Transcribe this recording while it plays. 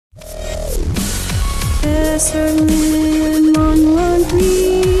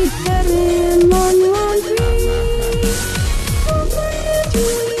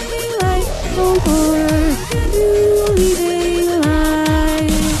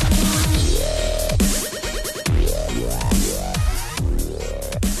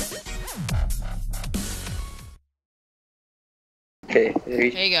Okay, 3,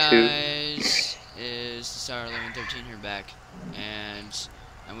 Hey 2. guys, is Star1113 here back, and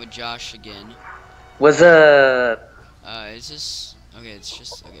I'm with Josh again. What's up? Is this okay? It's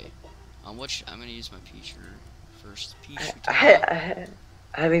just okay. I'm gonna use my Pichu first. I, Pichu I, time. I,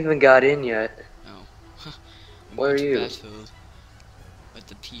 I haven't even got in yet. Oh, I'm Where going are to you? Battlefield with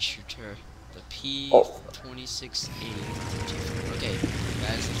the Pichu the Oh, P26A. Okay,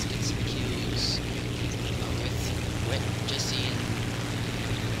 guys, let's get some kills with Jesse and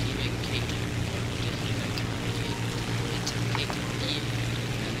Big Cake.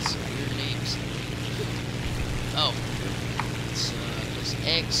 Weird names. Oh, it's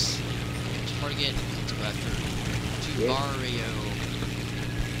X. Target. Let's go after Tubario.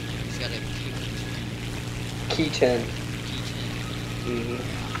 He's got a key 10. P10.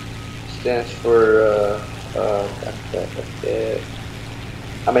 Stands for,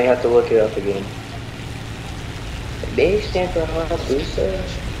 I may have to look it up again. They stand for Hayabusa?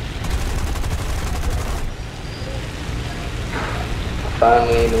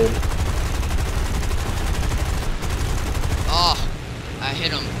 Finally in. Oh, I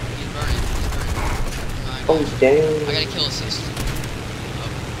hit him. He's burning. Oh, damn. I got a kill assist.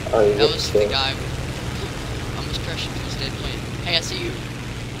 Oh, you That was the kill. guy. Almost crushed him. He was dead plane. Hey, I see you.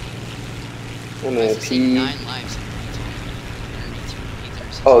 I'm Guys, gonna it's like pee. 9 lives.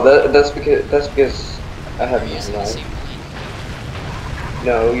 Oh, that's because I have Are you using the 9 same lives. plane?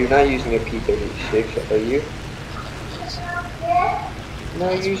 No, you're not using a P36, are you?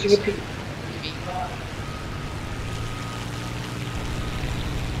 No, you're using a P. Maybe.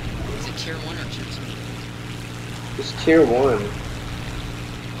 Is it tier 1 or tier 2? It's tier 1. Oh,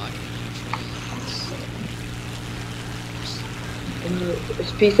 I can control it.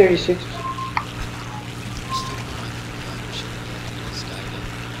 It's P36.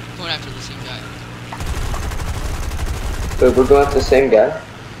 Going after the same guy. Wait, we're going after the same guy?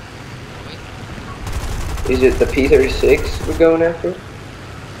 Wait. Is it the P36 we're going after?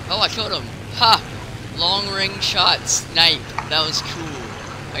 Oh, I killed him. Ha! Long range shot, snipe. That was cool.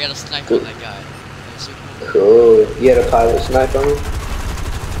 I got a snipe on that guy. That was so cool. Cool. You had a pilot snipe on him? I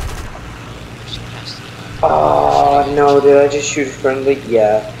just passed the guy. Oh, no, did I just shoot a friendly?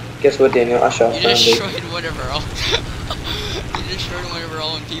 Yeah. Guess what, Daniel? I shot You friendly. destroyed one of our own. You destroyed one of our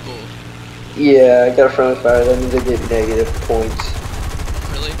own people. Yeah, I got a friendly fire. That means I get negative points.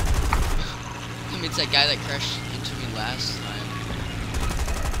 Really? I mean, it's that guy that crashed into me last time.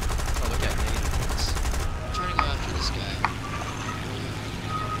 Probably got negative points. I'm trying to go after this guy.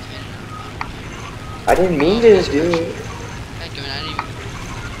 I didn't mean to do it. Heck, I didn't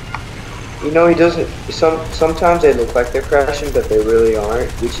even... You know, he doesn't. Sometimes they look like they're crashing, but they really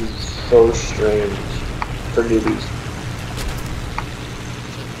aren't, which is so strange for newbies.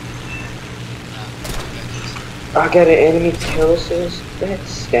 I got an enemy kill assist. That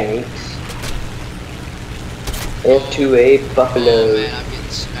stinks. F2A Buffalo. Oh man, I'm getting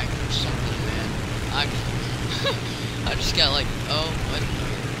sniped or something, man. I just got like, oh,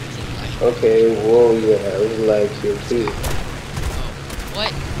 what? Okay, whoa, yeah, it was like here too. Oh,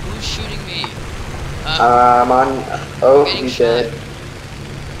 what? Who's shooting me? I'm on. Oh, getting he's shot. dead.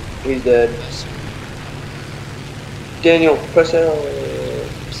 He's dead. Daniel, press L.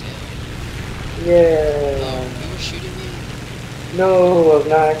 Yeah. You were shooting me? No, I'm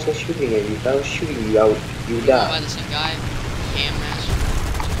not actually shooting at you. If I was shooting you, you would By die. the same guy? Cam Master?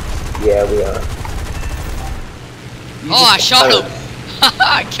 Yeah, we are. Oh, I shot him!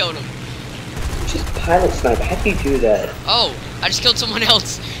 I killed him. Just pilot snipe. How do you do that? Oh, I just killed someone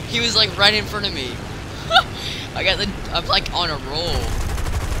else. He was like right in front of me. I'm like on a roll.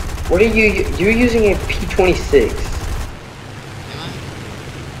 What are you? You're using a P26. Am I?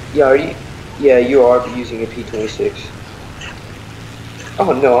 Yeah, are you? Yeah, you are using a P26.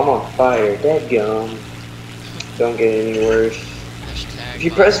 Oh no, I'm on fire. Dadgum. Don't get any worse. Hashtag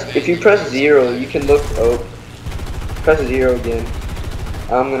If you press 0, you can look. Oh, press 0 again.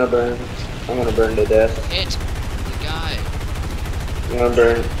 I'm gonna burn. I'm gonna burn to death. Hit the guy. I'm gonna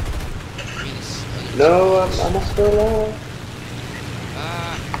burn. No, I'm still alive.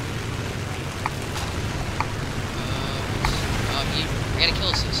 I got a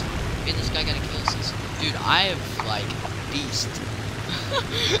kill assist. Me and this guy got a kill assist. Dude, I have like beast.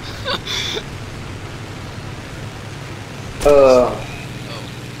 Oh.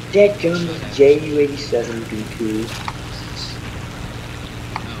 Dead gun JU-87 B2.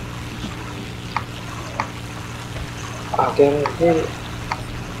 I gotta hit it.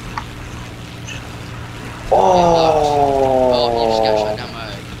 Oh! Oh, you just got shot down by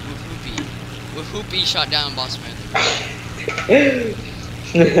Whoopie. Whoopie shot down Boss Man.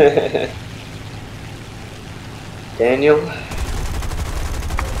 Daniel,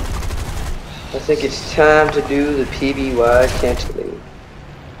 I think it's time to do the PBY cantilever.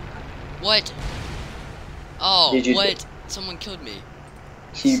 What? Oh, Did you what? Someone killed me.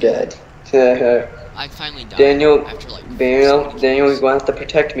 You dead. I finally died. Daniel, after like Daniel, you're going to have to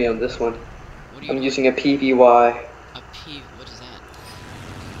protect me on this one. What are you I'm doing? using a PBY. A P. What is that?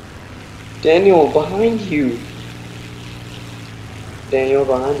 Daniel, behind you. Daniel,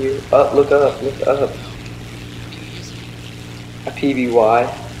 behind you. Up, look up, look up. Oh. What are you using? A PBY,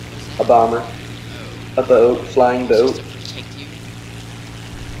 a bomber, Oh. a boat, flying I'm boat. supposed to protect you?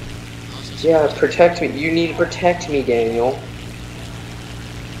 I'm supposed Yeah, to protect me. You need to protect me, Daniel.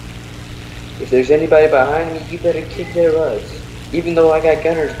 If there's anybody behind me, you better kick their butts. Even though I got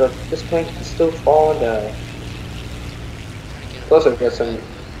gunners, but this plane can still fall and die. Plus, I've got some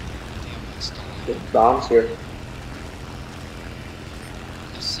good bombs here.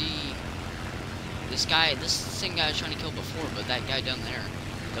 I see this guy, this same guy I was trying to kill before, but that guy down there,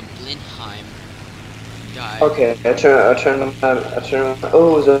 the Blindheim guy. Okay, I turned oh,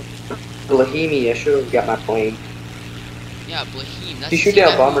 it was a Lahimi. I should have got my plane. Yeah, Blahim. That's You the shoot same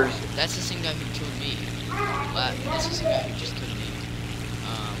down guy bombers. That's the same guy who killed me. That's the same guy who just killed me.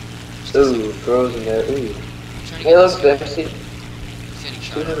 Just a Ooh, second. frozen there. Ooh. I'm trying to Hey, get look, this guy. I see. He's getting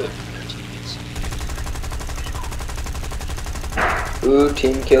shot at by our teammates. Ooh,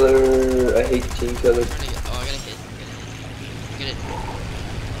 team killer. I hate team killer. I'm trying to get, oh, I gotta hit. Get it.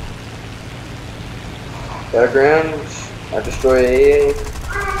 Got a ground. I destroy AA.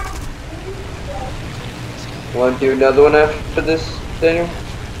 Want to do another one after this, Daniel?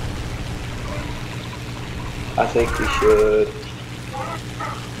 I think we should.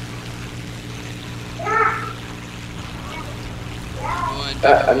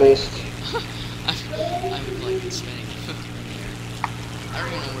 I missed. I'm like spinning. I don't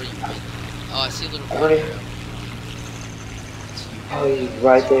even know where you went. Oh, I see a little I don't even- arrow. Oh, he's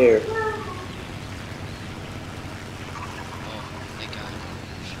right there. Oh, that guy.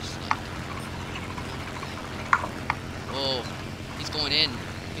 Just like... Oh, he's going in.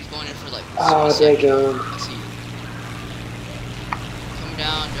 He's going in for like. Oh, suicide. daggone. I see. Come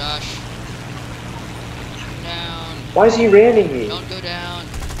down, Josh. Come down. Why is he ramming me? Don't go down.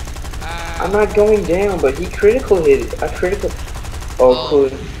 Ah. I'm not going down, but he critical hit it. I critical. Oh, cool.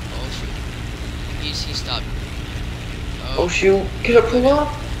 Oh shoot. He stopped. Oh shoot. Can I pull up?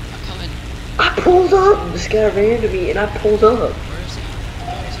 I'm coming. I pulled up. This guy ran to me and I pulled up. Where is he?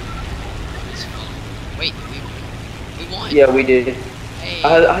 Where is he? Oh, he's falling. Wait, we won. Yeah, we did. Hey.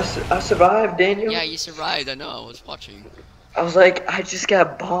 I survived, Daniel. Yeah, you survived. I know. I was watching. I was like, I just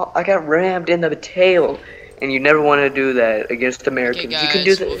got I got rammed in the tail, and you never want to do that against Americans. Okay, guys, You can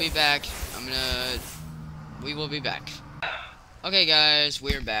do that. we'll be back. We will be back. Okay, guys,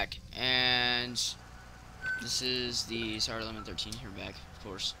 we're back, and this is the SAR 1113 here back, of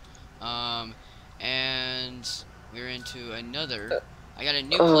course. And we're into another. I got a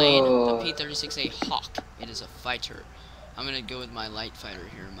new plane, the P-36A Hawk. It is a fighter. I'm gonna go with my light fighter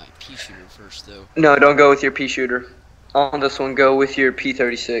here, my pea shooter first, though. No, don't go with your pea shooter. On this one, go with your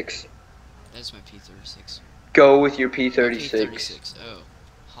P-36. That's my P-36. Go with your P-36. P-36. Oh,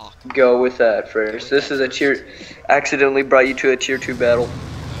 Hawk. Go with that first. This is a tier. Accidentally brought you to a tier 2 battle.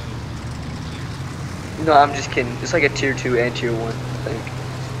 No, I'm just kidding. It's like a tier 2 and tier 1, I think.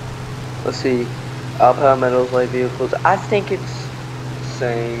 Let's see. Alpine metals, light vehicles. I think it's the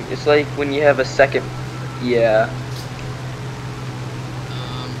same. It's like when you have a second. Yeah.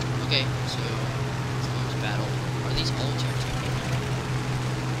 Okay, so it's battle. Are these all tier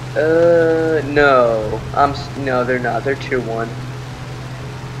 2? No. No, they're not. They're tier 1.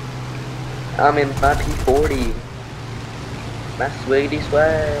 I'm in my P40. My swiggity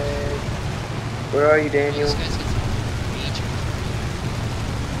swag. Where are you, Daniel? This guy's getting major.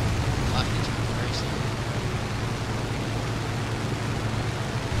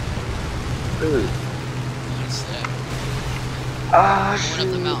 Ooh. What is that? Ah, Going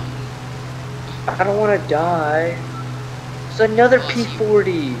up the mountain. I don't want to die. It's another Oh, I see. P40.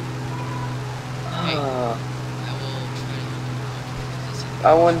 Hey. Ah, I will try to help you. I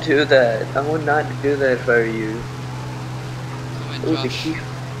wouldn't do that. I would not do that if I were you. Come in, Ooh, the Josh. key. Okay,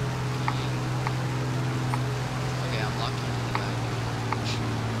 I'm locked onto the guy.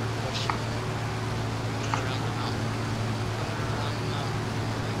 Push. Around the mountain. Around the mountain.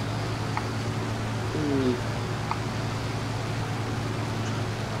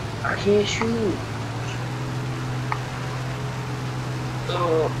 I can't shoot.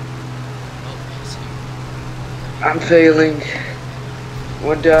 Oh, Oh, he's here. I'm failing.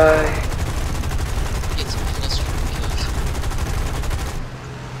 One die. Get some cluster kills.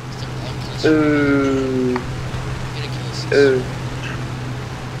 They're all cluster. Ooh. Get a kill assist. Ooh.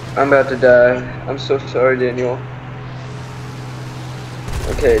 I'm about to die. I'm so sorry, Daniel.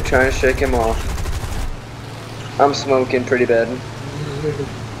 Okay, trying to shake him off. I'm smoking pretty bad.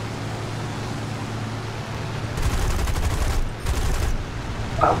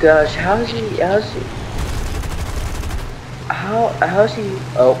 Oh gosh, how's he? How's he? How's he?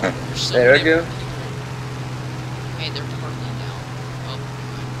 Oh, there we go. Hey, they're partly down. Oh,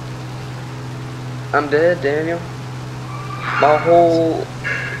 I'm dead, Daniel. My whole,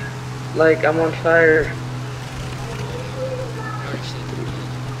 like, I'm on fire.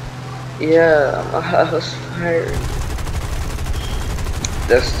 Yeah, my house fired.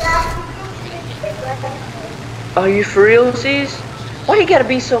 This. Are you for realsies? Why you gotta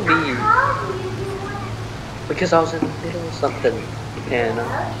be so mean? Because I was in the middle of something, and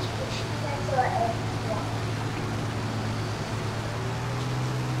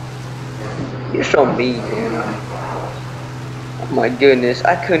you're so mean, man. Oh my goodness,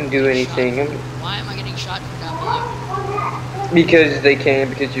 I couldn't do anything. Why am I getting shot from down below? Because they can,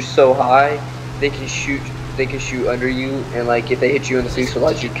 because you're so high, they can shoot under you, and like if they hit you in the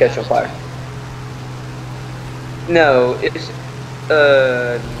fuselage, you catch on fire. No, it's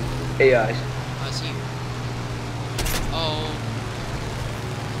AIs. Oh, I see you. Oh,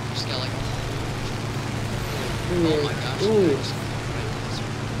 just got like. Oh my gosh. Ooh.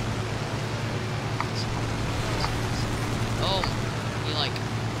 Oh, you like.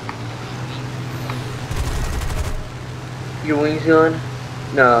 Your wings gone?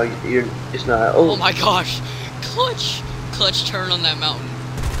 No, you're. It's not. Oh my gosh, clutch turn on that mountain.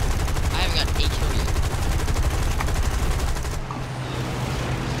 I haven't got 8 kills yet.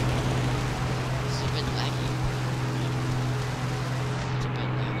 This is a bit laggy. It's a bit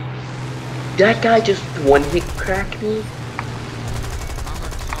laggy. That guy just one hit cracked me.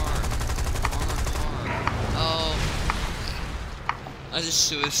 Armored car. Oh. I just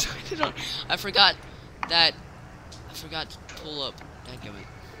suicided on. I forgot to pull up. Dadgummit.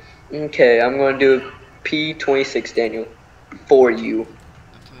 Okay, I'm gonna do P26, Daniel, for you.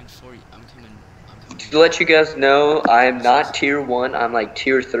 I'm coming for you. I'm coming. To let you guys know, I'm not tier 1, I'm like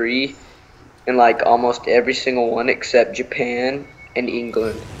tier 3 in like almost every single one except Japan and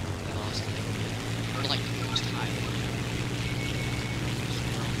England. We lost. We're like almost tied.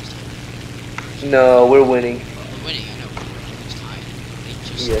 We're almost tied. No, we're winning. We're winning, I know. We're almost tied. They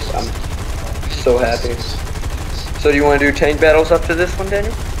just Yes, I'm lost. so happy. So do you want to do tank battles after this one,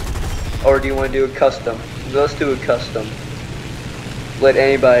 Daniel? Or do you want to do a custom? Let's do a custom. Let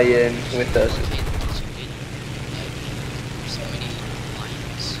anybody in with us. So many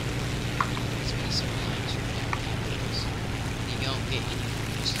lions. So many super lions. You don't get any from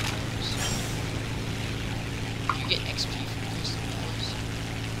custom battles. You get XP from custom battles.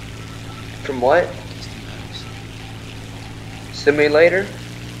 From what? Custom battles. Simulator? No,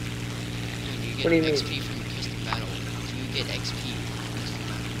 you get What do you mean? XP from a custom battle. You get XP from a custom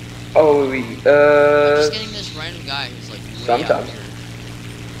battle. Oh, I'm just getting this random guy who's like way sometimes. out here.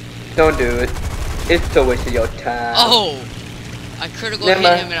 Don't do it. It's a waste of your time. Oh! I critical Never hit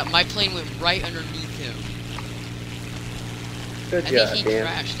mind. him and my plane went right underneath him. Good I job, think he Dan.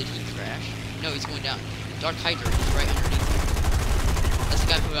 crashed. Did he crash? No, he's going down. Dark Hydra is right underneath him. That's the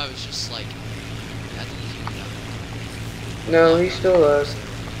guy who I was just like. I think he's going down. No, he's still alive.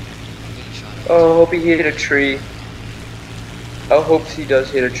 I'm getting shot at. Oh, I hope he hit a tree. I hope he does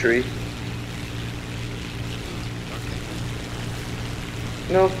hit a tree. Dark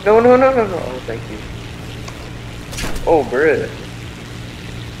Hydra. No, no, no, no, no, no. Oh, thank you. Oh, bruh.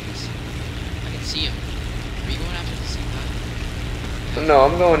 I can see him. Are you going after the same guy? No,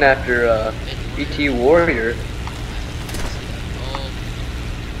 I'm going after, BT Warrior.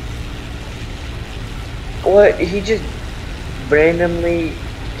 Oh, What? He just randomly...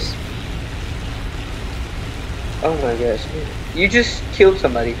 Oh my gosh. You just killed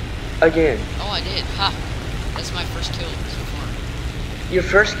somebody. Again. oh, I did. Ha! That's my first kill so far. Your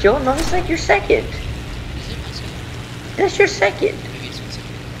first kill? No, it's like your second. Is it my second? That's your second. Maybe it's my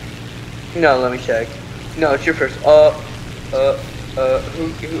second. No, let me check. No, it's your first. Who? The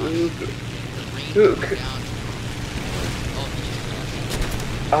rain Who- coming down. Oh, he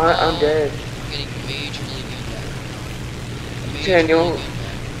just crashed. I'm dead. I'm getting majorly good at. Daniel,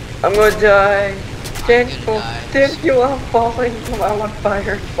 I'm gonna die. Daniel, gonna die. Daniel, I'm falling. I'm on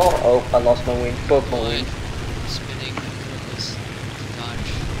fire. Fall. Oh, I lost my wings. Both my wings. Spinning, purpose,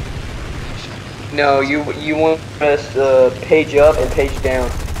 dodge. No, you want to press page up and page down.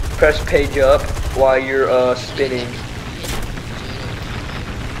 Press page up while you're spinning.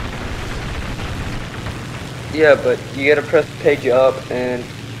 Yeah, but you gotta press page up and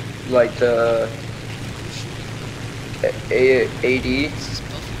like the AD.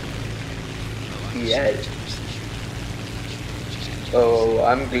 Yeah. Oh,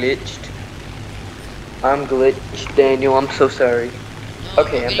 I'm glitched. I'm glitched, Daniel. I'm so sorry. No,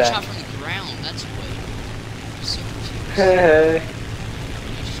 Okay, I'm getting back. shot from the ground. That's what. I'm so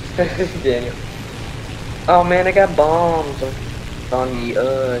confused. Daniel. Oh man, I got bombs on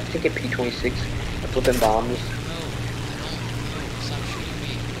the I think at P26. I'm flipping bombs. No, I don't. No, stop shooting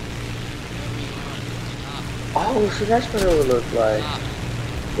me. Wherever you are. Stop. Oh, so that's what it would look like. Stop.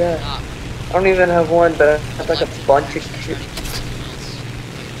 Yeah. Stop. I don't even have one, but I have like a bunch of Trying kills. to kill someone else.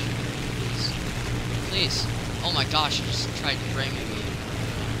 Please. Oh my gosh, he just tried framing me.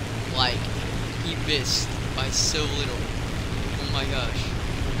 Like, he missed by so little. Oh my gosh.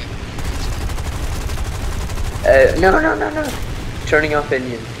 No. Turning off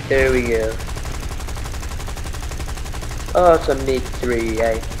engine. There we go. Oh, it's a mid 3.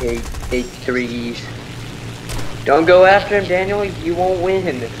 I hate 3s. Don't go after him, Daniel. You won't win.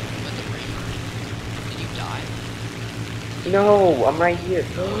 What the framer? Did you die? No, I'm right here.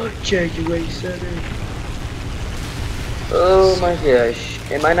 Jaguar 7. Oh my gosh.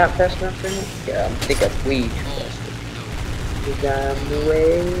 Am I not fast enough for him? Yeah, I think I'm way too fast. Cause I'm the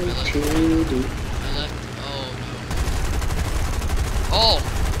way to do. I left. Oh no. Oh!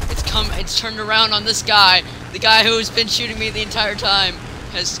 It's turned around on this guy. The guy who's been shooting me the entire time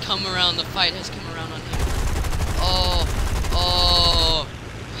has come around. The fight has come around on him. Oh.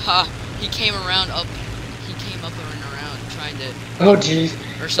 Ha! He came around up. He came up and around trying to. Oh jeez.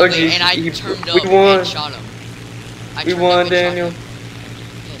 Or something, jeez. and I turned up We won. and shot him. We won, Daniel.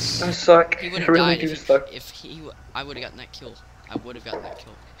 Yes. I suck. He I would have really died do suck. I would have gotten that kill. I would have gotten that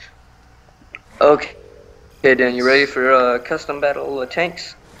kill. Okay. Okay, Dan, you ready for custom battle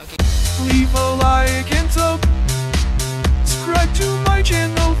tanks? Okay. Leave a like and subscribe to my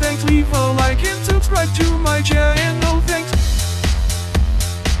channel. Thanks. Leave a like and subscribe to